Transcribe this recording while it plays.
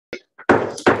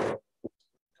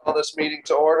Call this meeting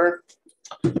to order.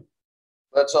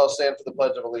 Let's all stand for the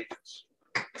Pledge of Allegiance.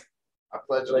 I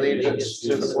pledge allegiance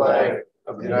to the flag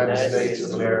of the United States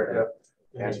of America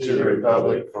and to the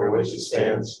republic for which it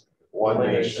stands, one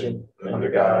nation, under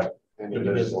God,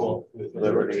 indivisible, with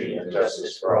liberty and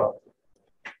justice for all.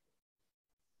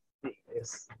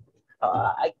 Yes.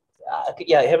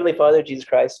 Heavenly Father, Jesus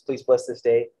Christ, please bless this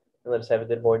day and let us have a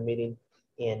good board meeting.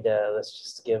 And let's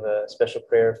just give a special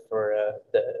prayer for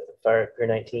the fire at Pier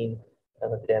 19.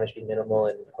 Let the damage be minimal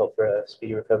and hope for a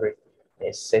speedy recovery.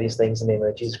 And say these things in the name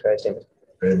of Jesus Christ. Amen.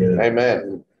 Amen.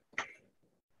 Amen.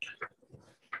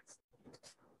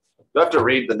 Do I have to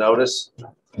read the notice?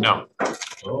 No.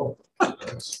 Oh.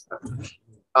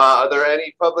 Are there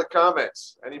any public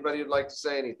comments? Anybody who'd like to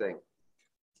say anything?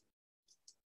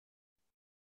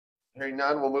 Hearing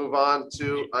none, we'll move on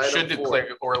to item Should 4.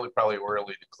 probably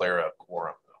orally declare a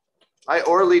quorum. I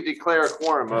orally declare a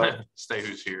quorum of Stay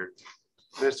who's here.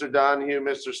 Mr. Donahue,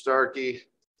 Mr. Starkey,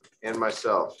 and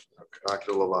myself,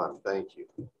 Dr. Lalonde. Thank you.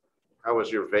 How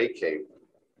was your vacay?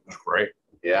 Great.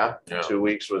 Yeah? 2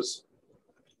 weeks was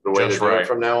the way Just to do right. it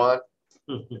from now on?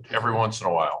 Every once in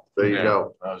a while. There you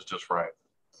go. That was just right.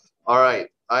 All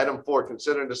right. Item 4,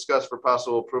 consider and discuss for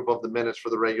possible approval of the minutes for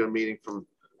the regular meeting from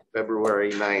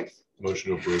February 9th.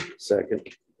 Motion approved. Second.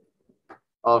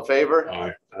 All in favor?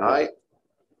 Aye. Aye.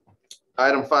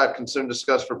 Item 5, consider and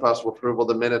discuss for possible approval of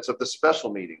the minutes of the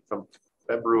special meeting from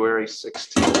February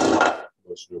 16th.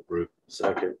 Motion approved.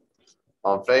 Second.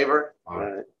 All in favor?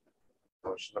 Aye.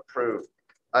 Motion approved.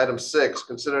 Item 6,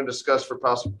 consider and discuss for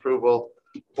possible approval,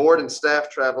 board and staff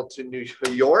travel to New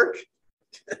York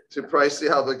to price the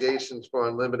obligations for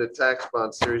unlimited tax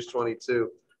bonds, Series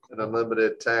 22, and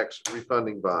unlimited tax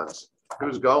refunding bonds.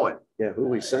 Who's going? Yeah, who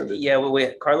we sending? Yeah, we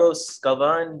Carlos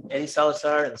Galvan, Eddie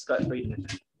Salazar, and Scott Friedman.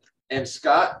 And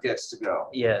Scott gets to go.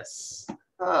 Yes.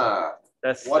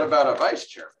 That's what about a vice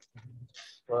chairman?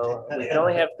 Well, we can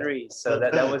only have 3, so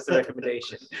that was the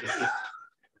recommendation.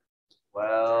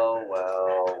 Well.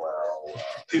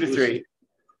 2 to 3.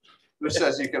 Who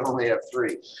says you can only have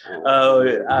 3?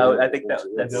 Oh, I think that's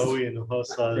Noe and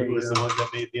Hossa, who was the one that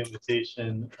made the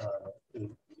invitation. And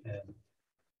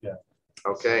yeah.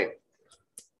 Okay.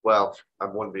 Well, I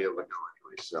wouldn't be able to go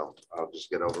anyway, so I'll just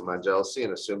get over my jealousy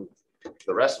and assume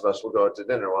the rest of us will go out to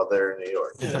dinner while they're in New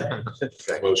York.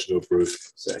 Okay. Motion approved.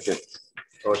 Second.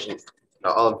 Motion.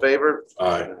 All in favor?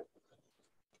 Aye.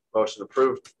 Motion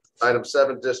approved. Item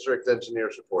 7, district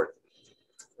engineers report.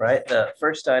 Right. The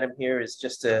first item here is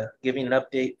just giving an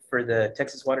update for the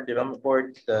Texas Water Development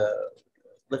Board, the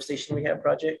lift station rehab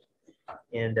project.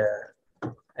 And I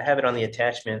have it on the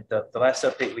attachment. The last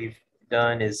update we've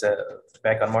done is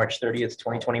back on March 30th,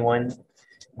 2021,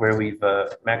 where we've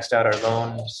maxed out our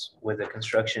loans with the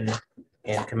construction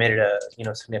and committed a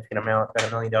significant amount, about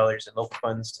 $1 million in local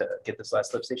funds to get this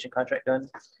last lift station contract done.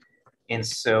 And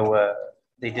so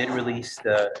they did release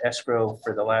the escrow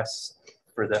for the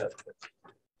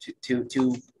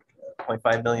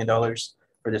 $2.5 million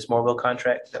for this Moreville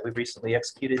contract that we've recently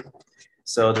executed.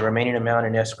 So the remaining amount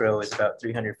in escrow is about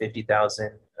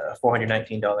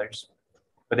 $350,419.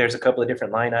 But there's a couple of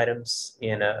different line items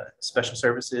in special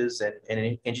services and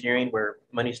in engineering where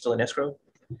money is still in escrow.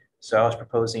 So I was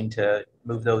proposing to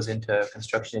move those into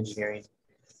construction engineering,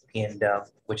 and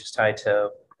which is tied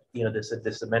to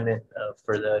this amendment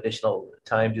for the additional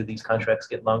time. Do these contracts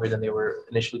get longer than they were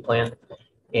initially planned?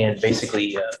 And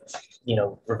basically,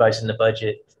 revising the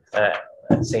budget at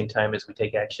the same time as we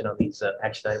take action on these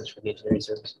action items for the engineering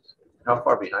services. How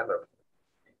far behind are we?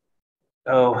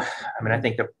 Oh, I mean, I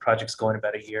think the project's going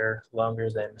about a year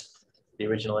longer than the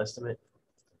original estimate.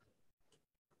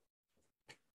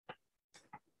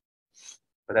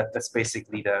 But that's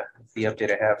basically the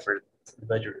update I have for the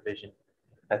budget revision.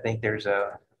 I think there's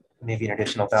maybe an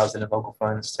additional $1,000 in local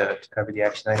funds to cover the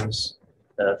action items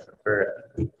for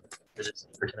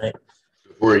tonight.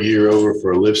 If we're a year over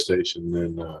for a lift station,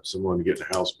 then someone getting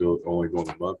a house built only going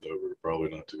a month over, probably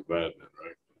not too bad then,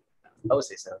 right? I would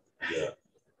say so. Yeah.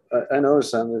 I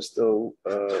noticed on this though,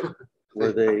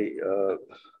 where they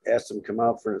asked them to come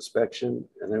out for inspection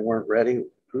and they weren't ready.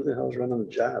 Who the hell's running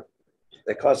the job?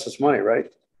 That costs us money,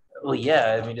 right? Well,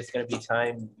 yeah. I mean, it's going to be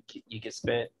time you get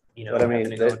spent. But I mean,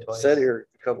 they said here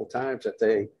a couple of times that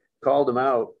they called them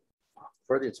out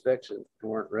for the inspection and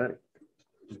weren't ready,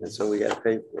 and so we had to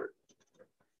pay for it.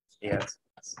 Yeah,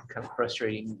 it's kind of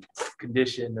frustrating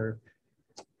condition. Or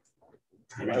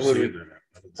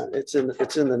it's in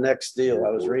the next deal.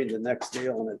 I was reading the next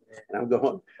deal, and I'm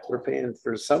going, we're paying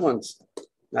for someone's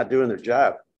not doing their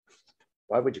job.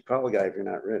 Why would you call a guy if you're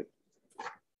not ready?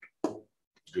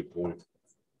 Good point.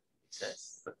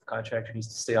 That's the contractor needs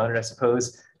to stay on it, I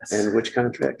suppose. And which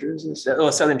contractor is this?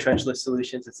 Well, Southern Trenchless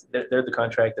Solutions, they're the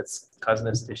contract that's causing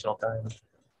us additional time,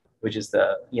 which is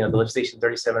the lift station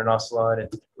 37 in Ocelot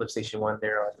and lift station 1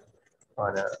 there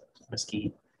on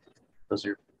Mesquite.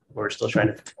 We're still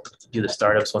trying to do the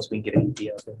startups once we can get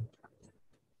AEP out there.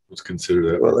 Let's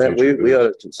consider that. Well, for that future we ought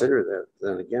bids. to consider that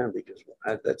then again, because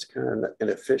that's kind of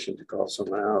inefficient to call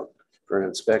someone out for an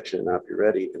inspection and not be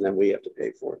ready, and then we have to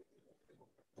pay for it.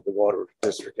 The water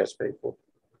district has to pay for it.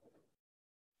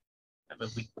 I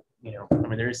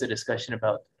mean, there is a discussion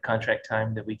about contract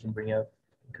time that we can bring up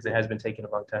because it has been taking a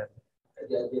long time.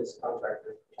 The idea is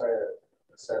contractor try to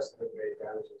assess the grade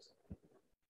damages.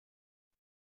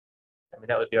 I mean,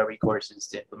 that would be our recourse is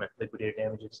to implement liquidated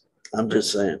damages. I'm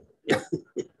just saying.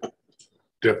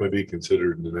 Definitely be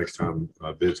considered the next time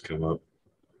bids come up.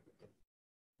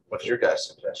 What's your guys'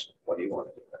 suggestion? What do you want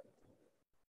to do?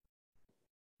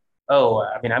 Oh,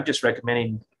 I mean, I'm just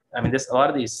recommending, I mean, a lot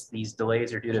of these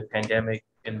delays are due to pandemic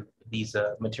and these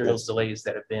materials delays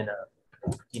that have been,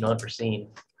 unforeseen.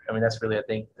 I mean, that's really, I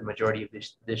think, the majority of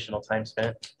this additional time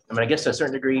spent. I mean, I guess to a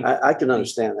certain degree. I can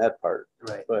understand that part,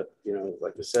 Right. but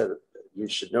like I said, you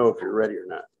should know if you're ready or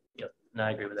not. Yep. No,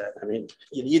 I agree with that. I mean,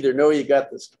 you either know you got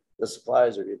the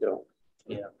supplies or you don't.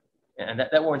 Yeah. And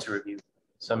that warrants a review.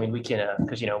 So, I mean, we can,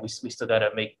 because, we still got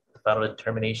to make the final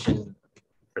determination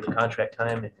for the contract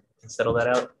time and settle that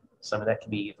out. Some of that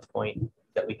can be a point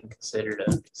that we can consider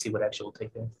to see what action we'll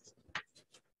take there.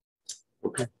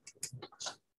 Okay.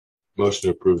 Motion to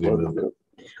approve the amendment.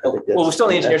 Well, we're still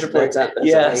in the engineer's report. Yeah,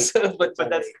 but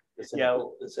that's, yeah.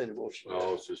 That's an emotion.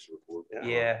 Oh, it's just a report.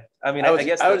 yeah. I mean, I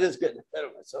guess was just getting ahead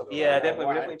of myself. yeah, definitely.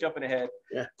 We're definitely jumping ahead.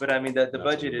 Yeah. But I mean, the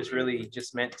budget is really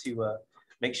just meant to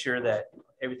make sure that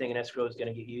everything in escrow is going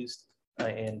to get used,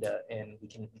 and we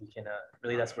can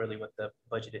really, that's really what the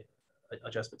budgeted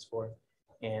adjustments for.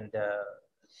 And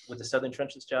with the Southern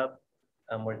Trenchless job,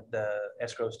 where the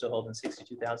escrow is still holding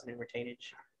 62,000 in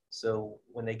retainage. So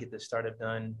when they get the startup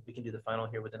done, we can do the final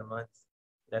here within a month.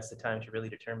 That's the time to really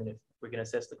determine if we're going to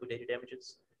assess liquidated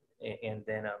damages, and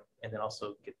then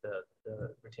also get the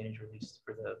retainage released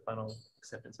for the final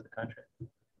acceptance of the contract.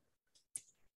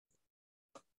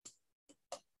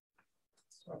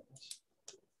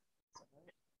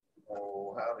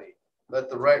 Oh, howdy. Let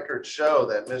the record show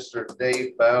that Mr.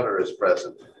 Dave Bowder is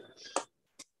present. Is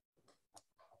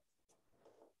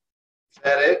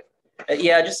that it?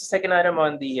 Yeah, just the second item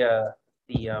on the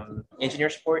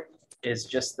engineer's report is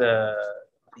just the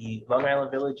Long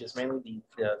Island Village is mainly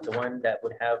the one that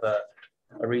would have a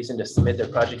reason to submit their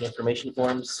project information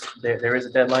forms. There is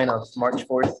a deadline on March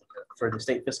 4th for the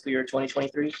state fiscal year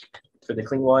 2023 for the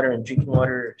clean water and drinking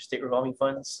water state revolving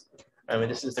funds. I mean,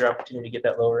 this is their opportunity to get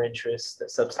that lower interest, that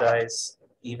subsidize,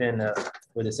 even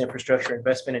with this Infrastructure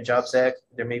Investment and Jobs Act,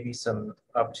 there may be some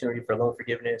opportunity for loan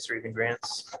forgiveness or even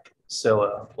grants.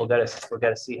 So we've got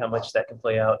to see how much that can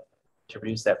play out to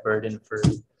reduce that burden for,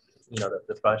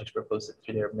 the projects proposed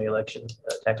through their May election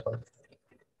tax plan.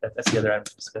 That's the other item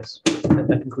to discuss.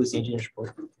 That concludes the engineer's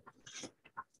report.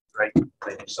 Great,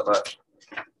 thank you so much.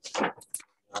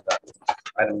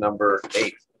 Item number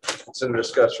 8, consider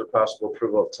discuss for possible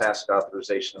approval of task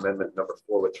authorization amendment number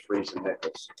 4 with Freeze and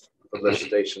Nichols for lift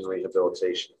station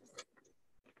rehabilitation.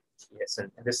 Yes,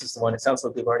 and this is the one, it sounds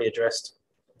like we've already addressed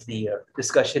the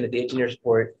discussion of the engineer's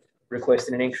report,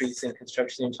 requesting an increase in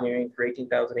construction engineering for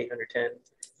 $18,810,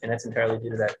 and that's entirely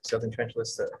due to that Southern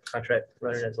Trenchless contract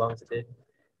running as long as it did.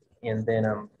 And then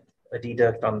a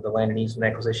deduct on the land and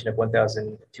easement acquisition of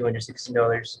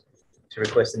 $1,216 to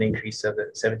request an increase of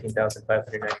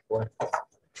 $17,594.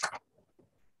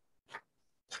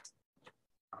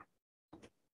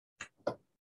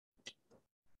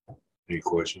 Any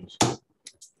questions?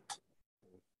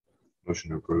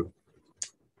 Motion to approve.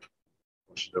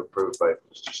 Motion approved by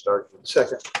Mr. Stark.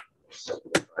 Second.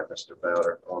 Seconded by Mr.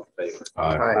 Bowder. All in favor?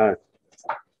 Aye. Aye.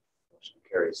 Motion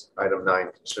carries. Item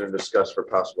 9, consider and discuss for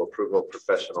possible approval of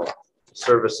professional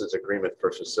services agreement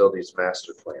for facilities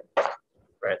master plan.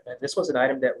 Right, and this was an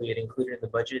item that we had included in the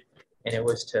budget, and it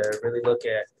was to really look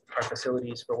at our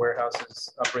facilities for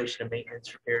warehouses, operation and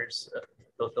maintenance, repairs,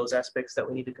 those aspects that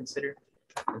we need to consider.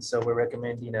 And so we're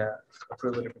recommending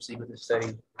approval to proceed with the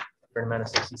study for an amount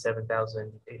of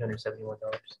 $67,871.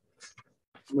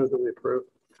 Move that we approve.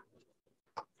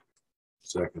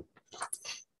 Second.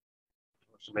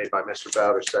 Motion made by Mr.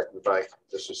 Bowder, seconded by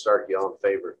Mr. Starkey. All in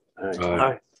favor?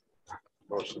 Aye.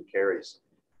 Motion carries.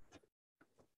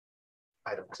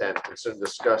 Item 10, consider and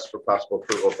discuss for possible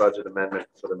approval of budget amendment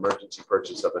for the emergency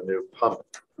purchase of a new pump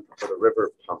for the river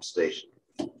pump station.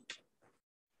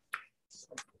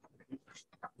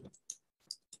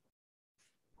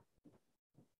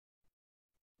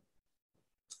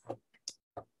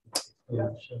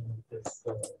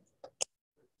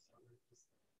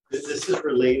 This is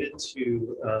related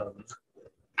to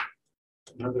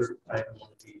another item on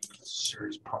the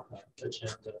series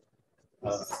agenda.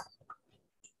 Item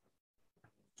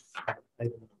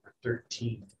number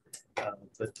 13.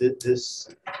 But this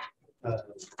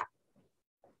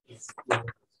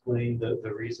explain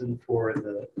the reason for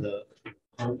the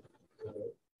pump.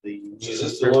 Is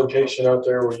this the location out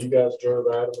there where you guys drove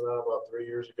Adam and I about 3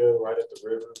 years ago, right at the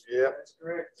river? Yeah. That's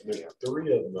correct. And there's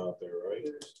 3 of them out there, right?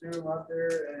 There's 2 of them out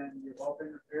there and they've all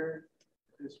been repaired.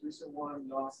 This recent one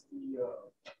lost the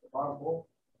bottom hole,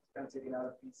 kind of taken out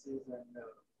of pieces and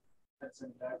had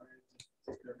some batteries to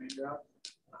take the remainder out.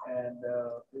 And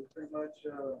they pretty much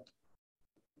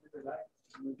did their life.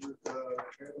 We just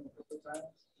repaired them a couple of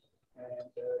times. And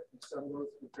if some of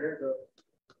those repaired up,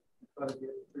 we thought it'd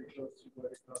get pretty close to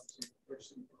what it costs to purchase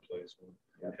them. Replace one.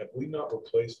 Have we not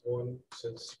replaced one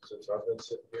since I've been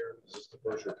sitting here? Is this the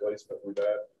first replacement we've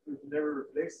had? We've never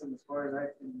replaced them as far as I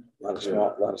can. A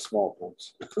lot of small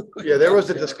pumps. Yeah, there was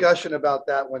a discussion about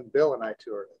that when Bill and I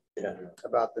toured, Yeah,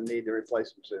 about the need to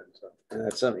replace them soon, so. and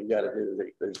that's something you gotta do.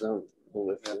 There's no, well,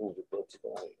 if you want to build it,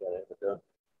 you gotta have it done.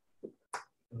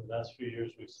 In the last few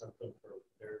years, we've sent them for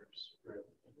repairs.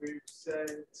 We've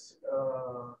sent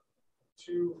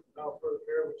 2 out for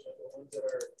repair, which are the ones that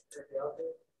are currently out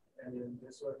there. And then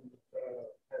this one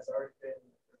has already been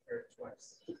repaired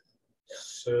twice.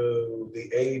 So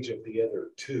the age of the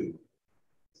other 2,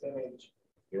 Same age.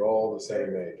 they're all the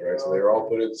same age, right? So they're all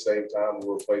put at the same time.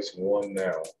 We're replacing one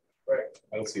now. Right.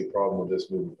 I don't see a problem with this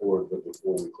moving forward, but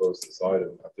before we close this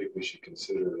item, I think we should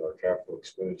consider our capital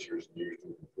expenditures in years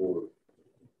moving forward.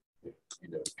 You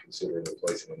know, considering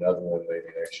replacing another one maybe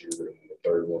next year and the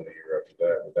 3rd one the year after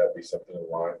that. Would that be something in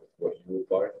line with what you would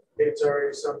like? It's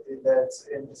already something that's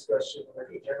in discussion with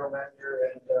the general manager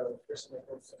and Chris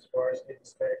Nichols as far as getting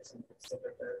specs and stuff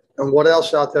like that. And what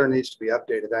else out there needs to be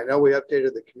updated? I know we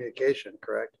updated the communication,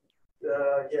 correct?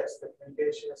 Yes, the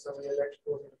communication and some of the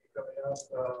electrical will be coming up.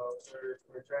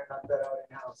 We're trying to knock that out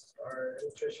in-house. Our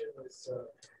electrician was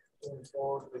moving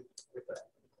forward with that.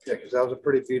 Yeah, because that was a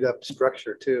pretty beat up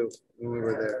structure too when we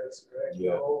were there. That's correct.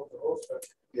 Yeah. The whole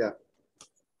structure.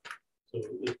 So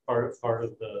it's part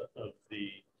of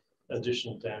the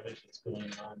additional damage that's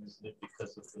going on is that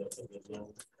because of the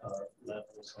low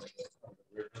levels on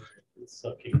the river, it's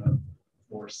sucking up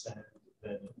more sand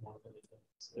than it normally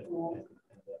does, and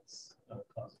that's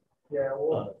causing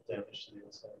damage to the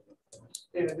inside.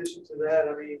 In addition to that,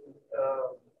 I mean,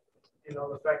 you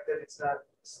know, the fact that it's not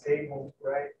stable,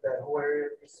 right? That whole area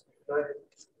needs to be flooded,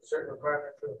 certain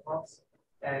requirement for the pumps,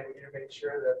 and we need to make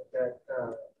sure that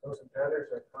those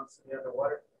impellers are constantly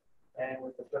underwater. And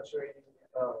with the fluctuating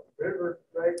river,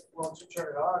 right? Once you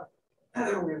turn it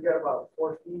on, we've got about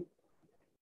 4 feet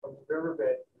of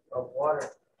riverbed of water,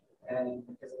 and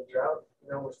because of the drought,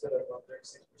 you know, we're still at about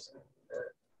 36%.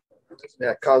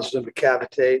 Yeah, it causes them to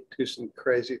cavitate, do some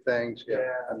crazy things. Yeah,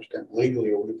 Yeah. I understand.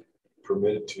 Legally, are we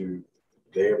permitted to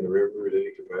dam the river at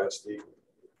any capacity?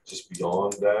 Just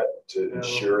beyond that to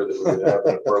ensure that we have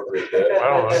an appropriate depth? I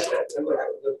don't know.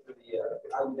 Look for the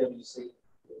Lmwd,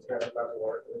 International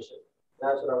Water Commission.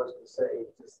 That's what I was going to say.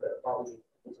 Just that probably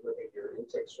need to look at your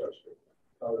intake structure.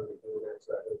 Other than doing that,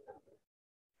 so that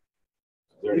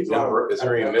Is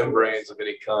there any membranes of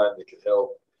any kind that could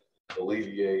help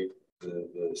alleviate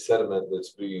the sediment that's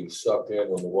being sucked in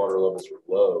when the water levels are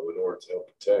low in order to help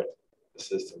protect the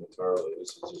system entirely?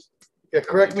 This is just. Yeah,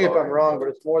 correct me if I'm wrong, but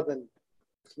it's more than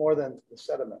the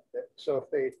sediment. So if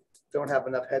they don't have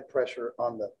enough head pressure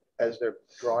on as they're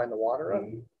drawing the water up,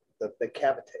 that they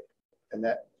cavitate, and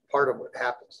that part of what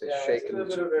happens. They shake. It's a little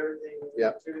bit of everything.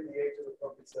 Yeah. Including the age of the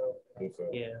pump itself.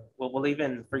 Yeah, well,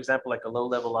 even, for example, like a low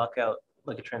level lockout,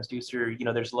 like a transducer, you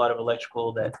know, there's a lot of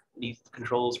electrical that needs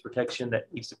controls, protection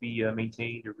that needs to be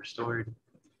maintained or restored.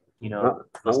 You know,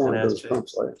 How those long kind did of those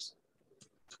pumps last?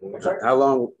 Sorry? How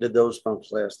long did those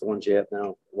pumps last, the ones you have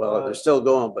now? Well, they're still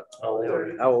going, but Oh, they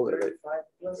were- how old are they? 35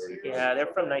 plus years. Yeah, they're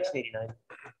from 1989.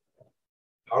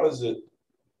 How does it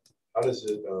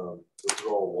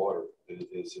withdraw water?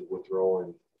 Is it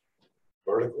withdrawing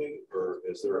vertically or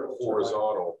is there a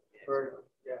horizontal? Vertical,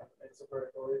 yeah, it's a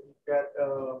vertical. You've got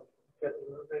the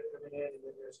riverbed coming in, and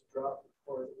then there's a drop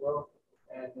for it as well,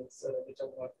 and it's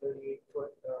talking about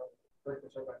 38-foot vertical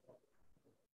turbine pump.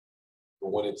 But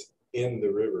when it's in the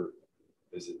river,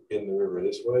 is it in the river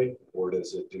this way or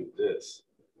does it do this?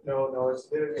 No, it's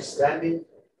literally standing.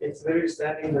 It's literally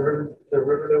standing. The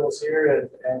river level's here,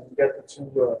 and you got the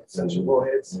 2 central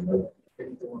bowheads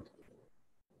beneath the one.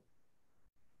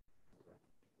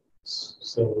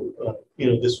 So, you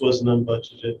know, this was an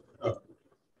unbudgeted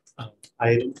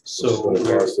item. So So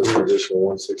the cost of additional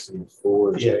 164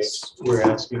 and change. yes, we're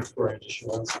asking for an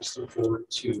additional 164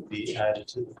 to be added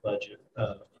to the budget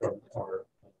from our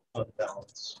fund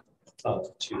balance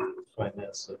to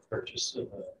finance the purchase of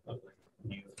a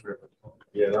new river pump.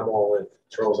 Yeah, and I'm all in.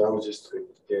 Charles, I would just,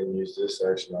 again, use this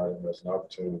action item as an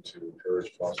opportunity to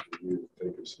encourage possibly you to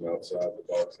think of some outside the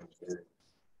box engineering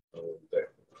that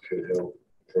could help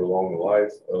prolong the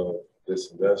life of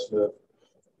this investment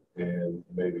and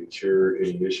maybe cure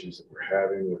any issues that we're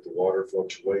having with the water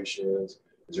fluctuations.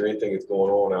 Is there anything that's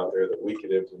going on out there that we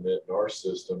could implement in our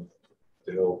system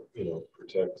to help,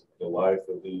 protect the life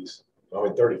of these? I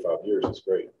mean, 35 years is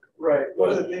great. Right, one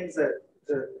of the things that,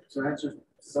 to answer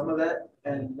some of that,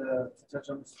 and to touch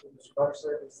on what Mr. Carter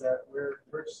said, is that we're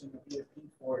purchasing a VFP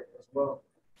for it as well.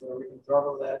 So we can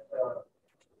throttle that,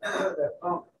 that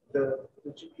pump, the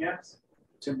GPMs,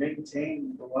 to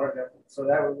maintain the water level. So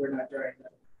that way we're not drying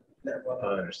that well.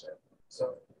 I understand.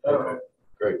 So, Okay.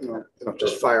 Great.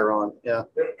 Just fire on, yeah.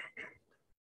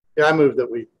 Yeah, I move that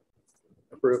we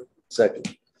approve.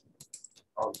 Second.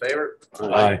 All in favor?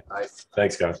 Aye. Aye.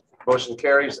 Thanks, guys. Motion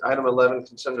carries. Item 11,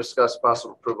 consider discuss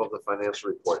possible approval of the financial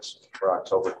reports for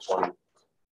October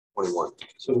 2021.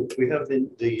 So we have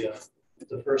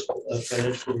the first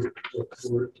financial report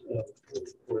for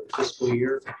the fiscal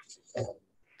year.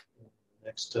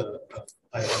 Next item,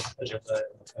 agenda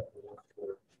item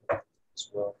for as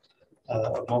well.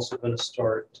 I'm also going to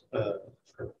start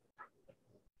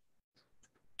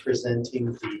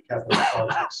presenting the capital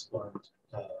projects fund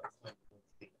on a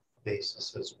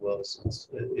basis as well, since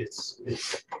it's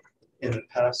in the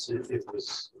past it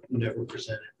was never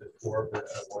presented before, but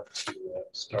I want to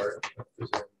start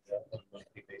presenting that on a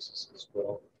monthly basis as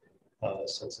well,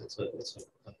 since it's a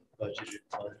budgeted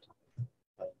fund.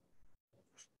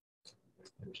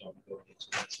 There's ongoing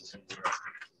expenses in there.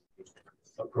 It's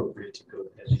appropriate to go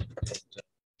ahead and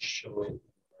show it.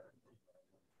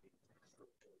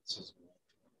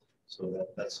 So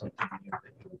that's something new that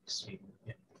you will be seeing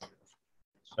in the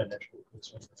financial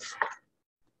reports.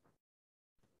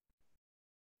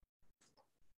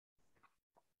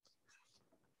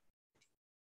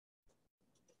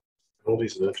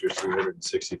 Penalties and interest,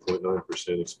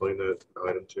 360.9%. Explain that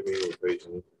item to me or page.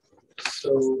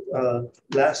 So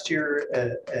last year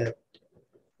at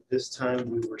this time,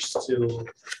 we were still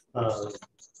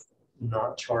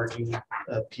not charging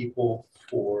people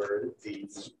for the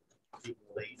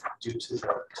late due to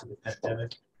the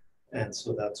pandemic, and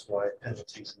so that's why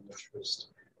penalties and interest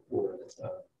were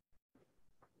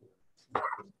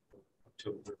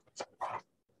October.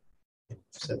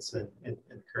 Since in the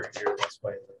current year, that's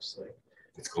why it looks like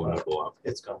It's going up a lot.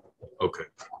 it's gone up. Okay,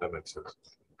 that makes sense.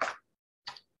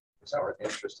 Is our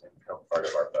interest income part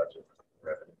of our budget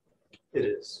revenue? It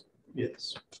is,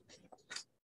 yes.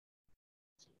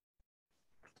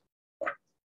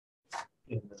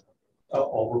 And,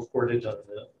 I'll report it on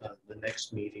the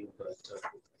next meeting, but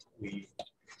we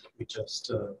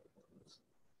just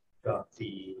got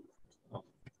a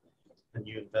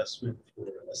new investment for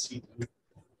a CD,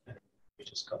 and we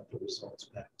just got the results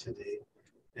back today,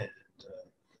 and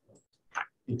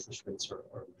interest rates are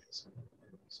rising,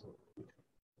 and so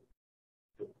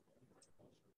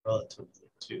relative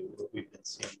to what we've been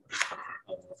seeing,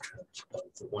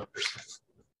 the 1%.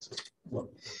 So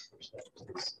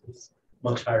 1% is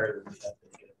much higher than we have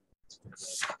been getting.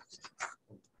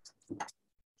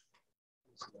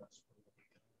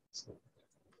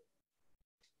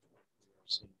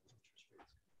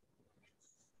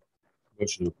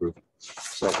 Motion approved.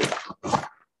 Second.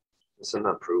 It's an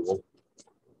approval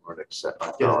or an accept.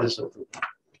 Yeah, it is approved.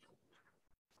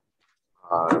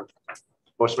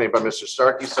 Motion made by Mr.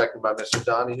 Starkey, second by Mr.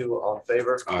 Donahue. All in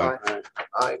favor? Aye.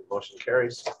 Aye. Motion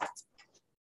carries.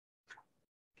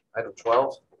 Item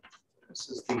 12. This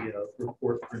is the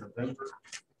report for November.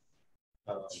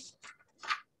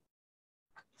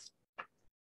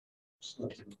 Just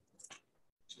revenues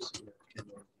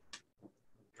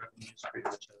pretty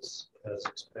much as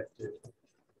expected.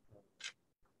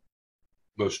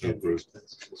 Motion approved.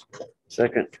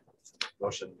 Second.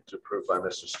 Motion to approve by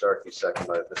Mr. Starkey, second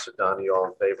by Mr. Donahue. All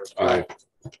in favor? Aye.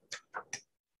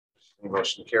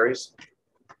 Motion carries.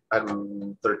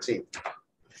 Item 13.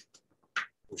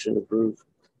 Motion approved.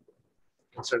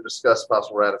 Consider discuss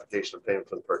possible ratification of payment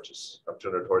for the purchase of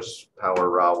 200 horsepower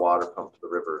raw water pump to the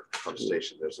river pump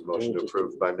station. There's a motion to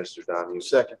approve by Mr. Donahue.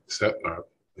 Second. Set.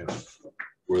 Yeah.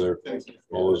 Were there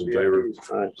all those in favor?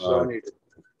 Aye.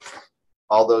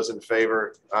 All those in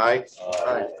favor? Aye.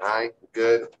 Aye. Aye.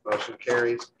 Good. Motion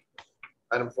carries.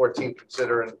 Item 14,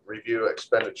 consider and review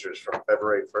expenditures from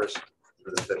February 1st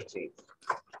through the 15th.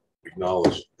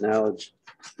 Acknowledged. Knowledge.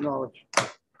 Knowledge.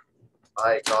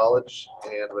 I acknowledge.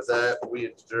 And with that, we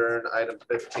adjourn item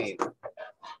 15.